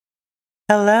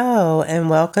Hello and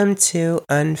welcome to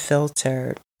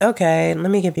Unfiltered. Okay,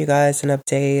 let me give you guys an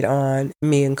update on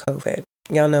me and COVID.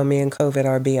 Y'all know me and COVID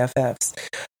are BFFs.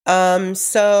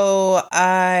 So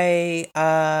I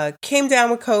came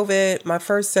down with COVID. My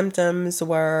first symptoms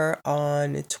were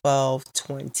on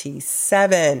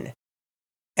 12/27.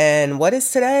 And what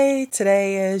is today?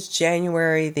 Today is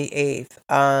January the 8th.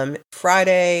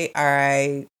 Friday,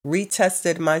 I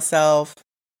retested myself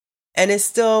and it's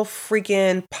still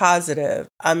freaking positive.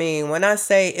 I mean, when I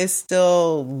say it's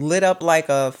still lit up like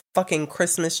a fucking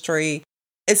Christmas tree,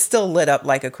 it's still lit up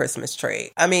like a Christmas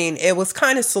tree. I mean, it was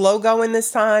kind of slow going this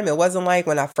time. It wasn't like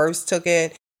when I first took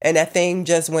it and that thing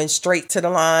just went straight to the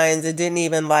lines. It didn't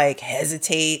even like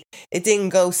hesitate. It didn't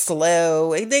go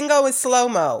slow. It didn't go in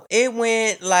slow-mo. It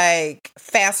went like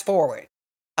fast forward.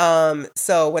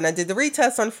 So when I did the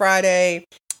retest on Friday,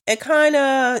 it kind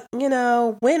of,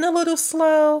 went a little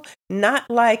slow, not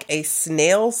like a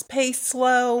snail's pace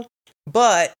slow,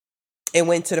 but it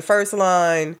went to the first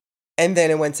line and then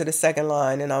it went to the second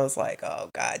line. And I was like, oh,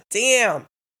 God damn.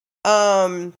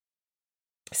 So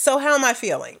how am I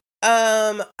feeling?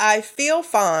 I feel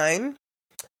fine.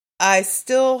 I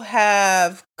still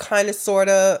have kind of sort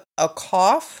of a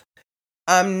cough.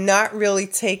 I'm not really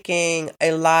taking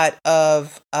a lot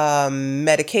of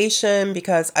medication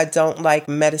because I don't like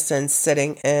medicine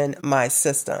sitting in my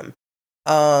system.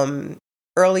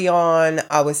 Early on,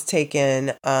 I was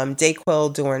taking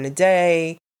Dayquil during the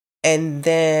day, and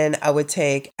then I would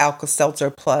take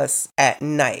Alka-Seltzer Plus at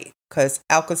night because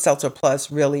Alka-Seltzer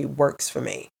Plus really works for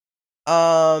me.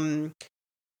 And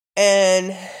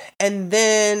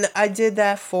then I did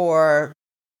that for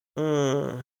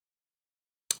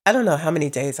I don't know how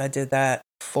many days I did that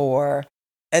for.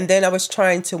 And then I was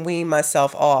trying to wean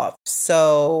myself off.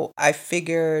 So I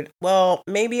figured, well,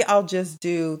 maybe I'll just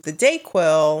do the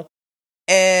Dayquil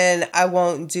and I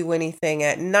won't do anything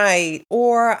at night,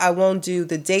 or I won't do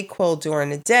the Dayquil during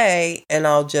the day and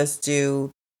I'll just do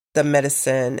the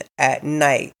medicine at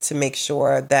night to make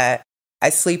sure that I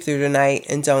sleep through the night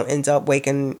and don't end up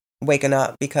waking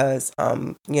up because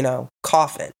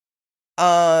coughing.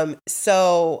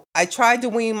 So I tried to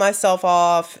wean myself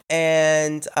off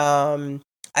and,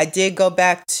 I did go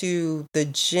back to the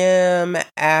gym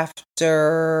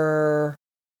after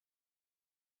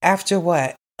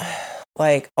what?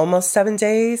 Like almost 7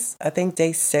 days, I think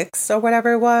day 6 or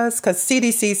whatever it was. Cause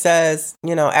CDC says,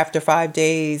 after 5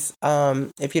 days,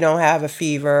 if you don't have a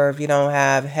fever, if you don't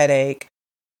have headache,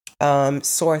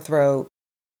 sore throat,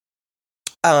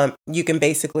 you can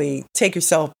basically take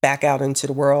yourself back out into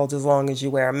the world as long as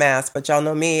you wear a mask. But y'all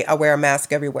know me, I wear a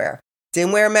mask everywhere.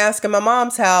 Didn't wear a mask in my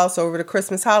mom's house over the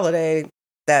Christmas holiday.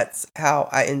 That's how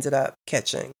I ended up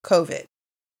catching COVID.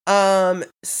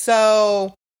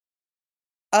 So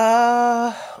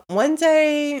one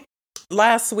day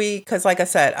last week, because like I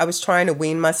said, I was trying to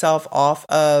wean myself off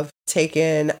of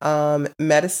taking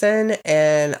medicine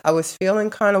and I was feeling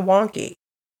kind of wonky.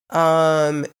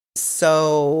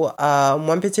 So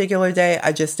one particular day,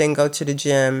 I just didn't go to the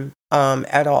gym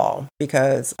at all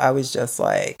because I was just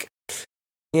like,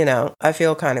 I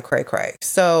feel kind of cray-cray.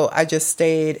 So I just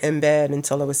stayed in bed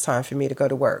until it was time for me to go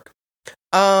to work.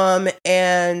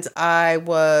 And I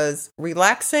was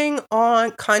relaxing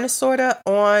on kind of sort of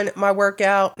on my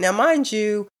workout. Now, mind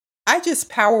you, I just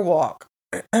power walk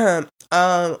on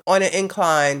an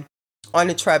incline on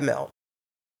a treadmill.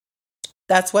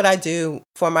 That's what I do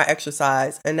for my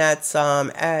exercise. And that's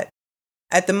at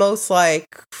the most like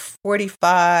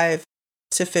 45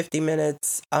 to 50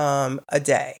 minutes a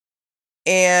day.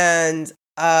 And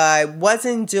I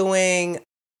wasn't doing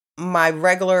my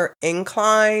regular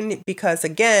incline because,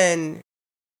 again,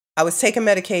 I was taking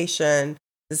medication.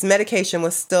 This medication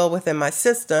was still within my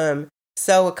system.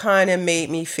 So it kind of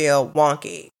made me feel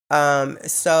wonky.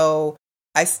 So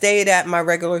I stayed at my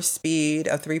regular speed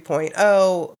of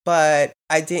 3.0, but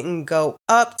I didn't go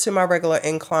up to my regular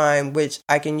incline, which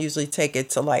I can usually take it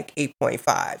to like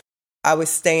 8.5. I was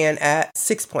staying at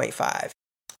 6.5.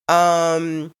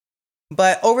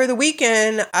 But over the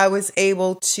weekend, I was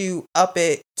able to up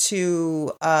it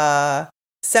to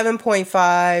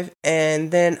 7.5.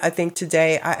 And then I think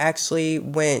today I actually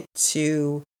went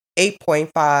to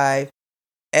 8.5.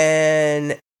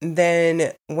 And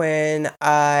then when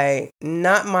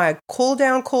not my cool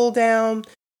down,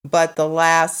 but the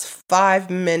last 5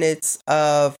 minutes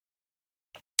of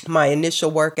my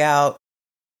initial workout,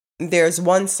 there's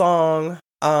one song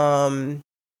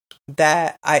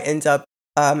that I end up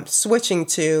switching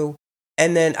to,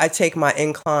 and then I take my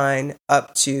incline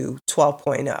up to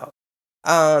 12.0.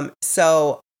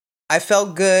 So I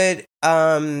felt good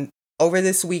over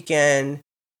this weekend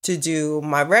to do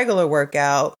my regular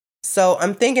workout. So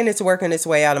I'm thinking it's working its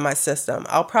way out of my system.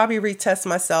 I'll probably retest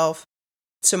myself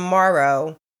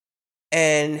tomorrow,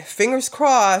 and fingers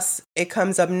crossed it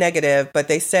comes up negative. But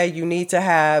they say you need to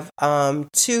have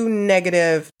 2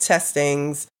 negative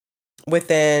testings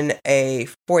within a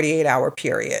 48-hour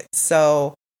period.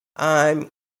 So I'm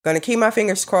going to keep my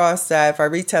fingers crossed that if I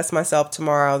retest myself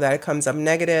tomorrow that it comes up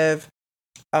negative.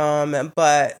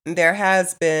 But there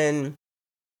has been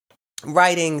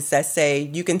writings that say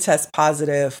you can test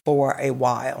positive for a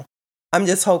while. I'm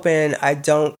just hoping I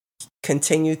don't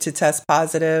continue to test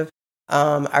positive.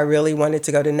 I really wanted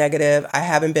to go to negative. I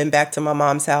haven't been back to my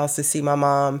mom's house to see my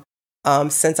mom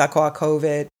since I caught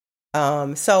COVID.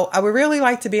 So I would really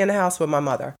like to be in the house with my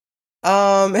mother,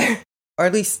 or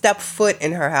at least step foot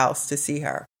in her house to see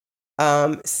her.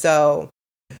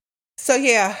 So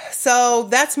yeah, so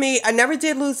that's me. I never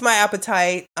did lose my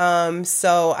appetite.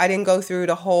 So I didn't go through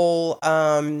the whole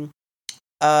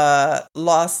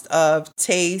loss of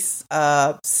taste,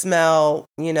 smell,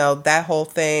 that whole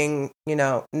thing,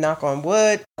 knock on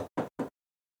wood.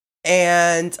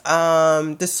 And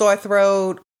the sore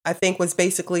throat, I think, was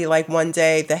basically like one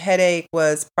day. The headache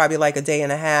was probably like a day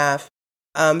and a half.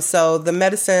 So the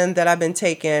medicine that I've been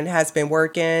taking has been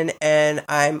working, and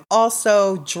I'm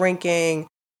also drinking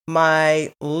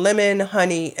my lemon,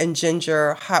 honey, and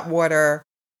ginger hot water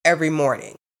every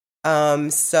morning.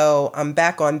 So I'm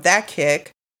back on that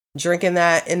kick, drinking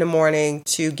that in the morning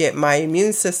to get my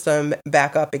immune system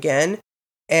back up again.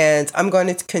 And I'm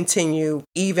going to continue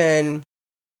even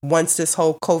once this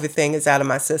whole COVID thing is out of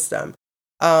my system.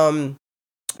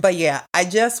 But yeah, I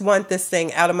just want this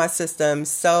thing out of my system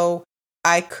so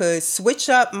I could switch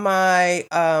up my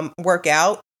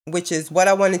workout, which is what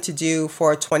I wanted to do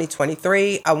for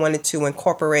 2023. I wanted to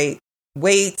incorporate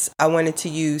weights. I wanted to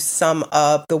use some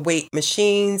of the weight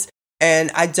machines,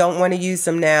 and I don't want to use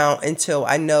them now until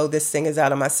I know this thing is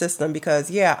out of my system because,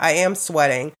 yeah, I am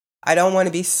sweating. I don't want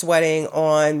to be sweating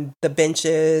on the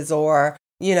benches or,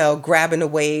 grabbing the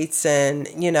weights and,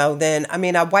 then,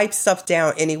 I wipe stuff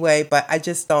down anyway, but I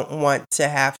just don't want to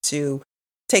have to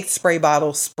take spray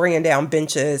bottles, spraying down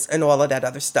benches and all of that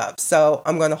other stuff. So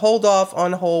I'm going to hold off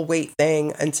on the whole weight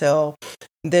thing until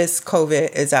this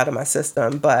COVID is out of my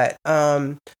system. But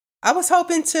I was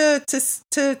hoping to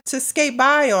skate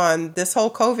by on this whole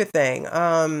COVID thing.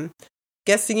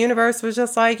 Guess the universe was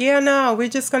just like, yeah, no, we're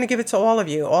just going to give it to all of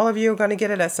you. All of you are going to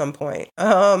get it at some point.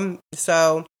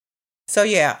 So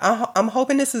yeah, I'm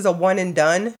hoping this is a one and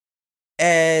done.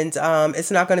 And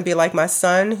it's not going to be like my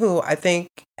son, who I think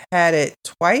had it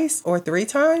twice or 3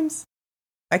 times.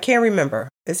 I can't remember.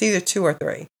 It's either 2 or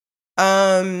 3.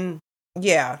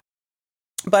 Yeah.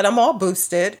 But I'm all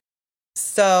boosted.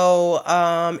 So,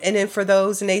 and then for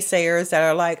those naysayers that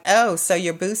are like, oh, so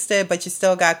you're boosted, but you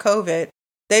still got COVID.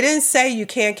 They didn't say you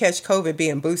can't catch COVID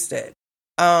being boosted.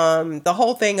 The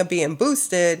whole thing of being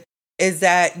boosted is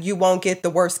that you won't get the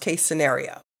worst case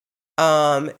scenario.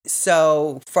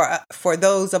 So for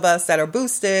those of us that are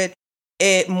boosted,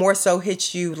 it more so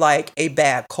hits you like a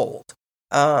bad cold.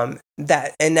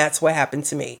 That's what happened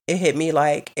to me. It hit me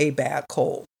like a bad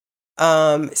cold.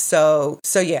 So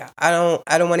yeah, I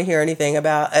don't want to hear anything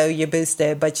about, oh, you're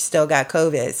boosted, but you still got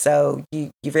COVID. So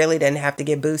you really didn't have to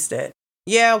get boosted.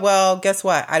 Yeah, well, guess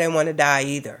what? I didn't want to die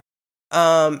either.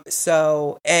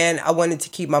 And I wanted to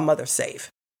keep my mother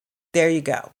safe. There you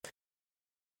go.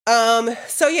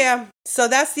 So yeah, so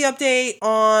that's the update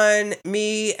on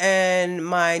me and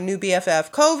my new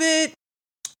BFF COVID.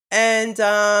 And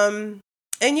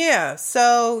yeah,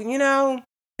 so,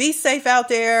 be safe out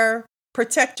there,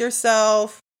 protect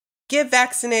yourself, get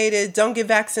vaccinated, don't get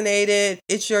vaccinated.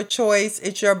 It's your choice.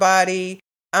 It's your body.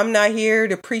 I'm not here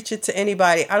to preach it to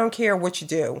anybody. I don't care what you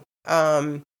do.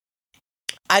 I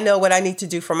know what I need to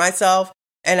do for myself,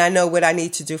 and I know what I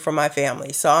need to do for my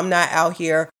family. So I'm not out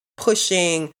here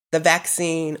pushing the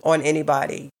vaccine on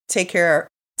anybody. Take care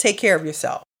of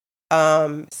yourself.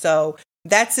 So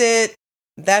that's it.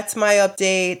 That's my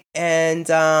update. And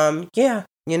yeah,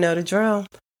 you know the drill.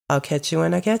 I'll catch you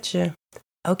when I get you.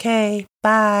 Okay,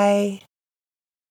 bye.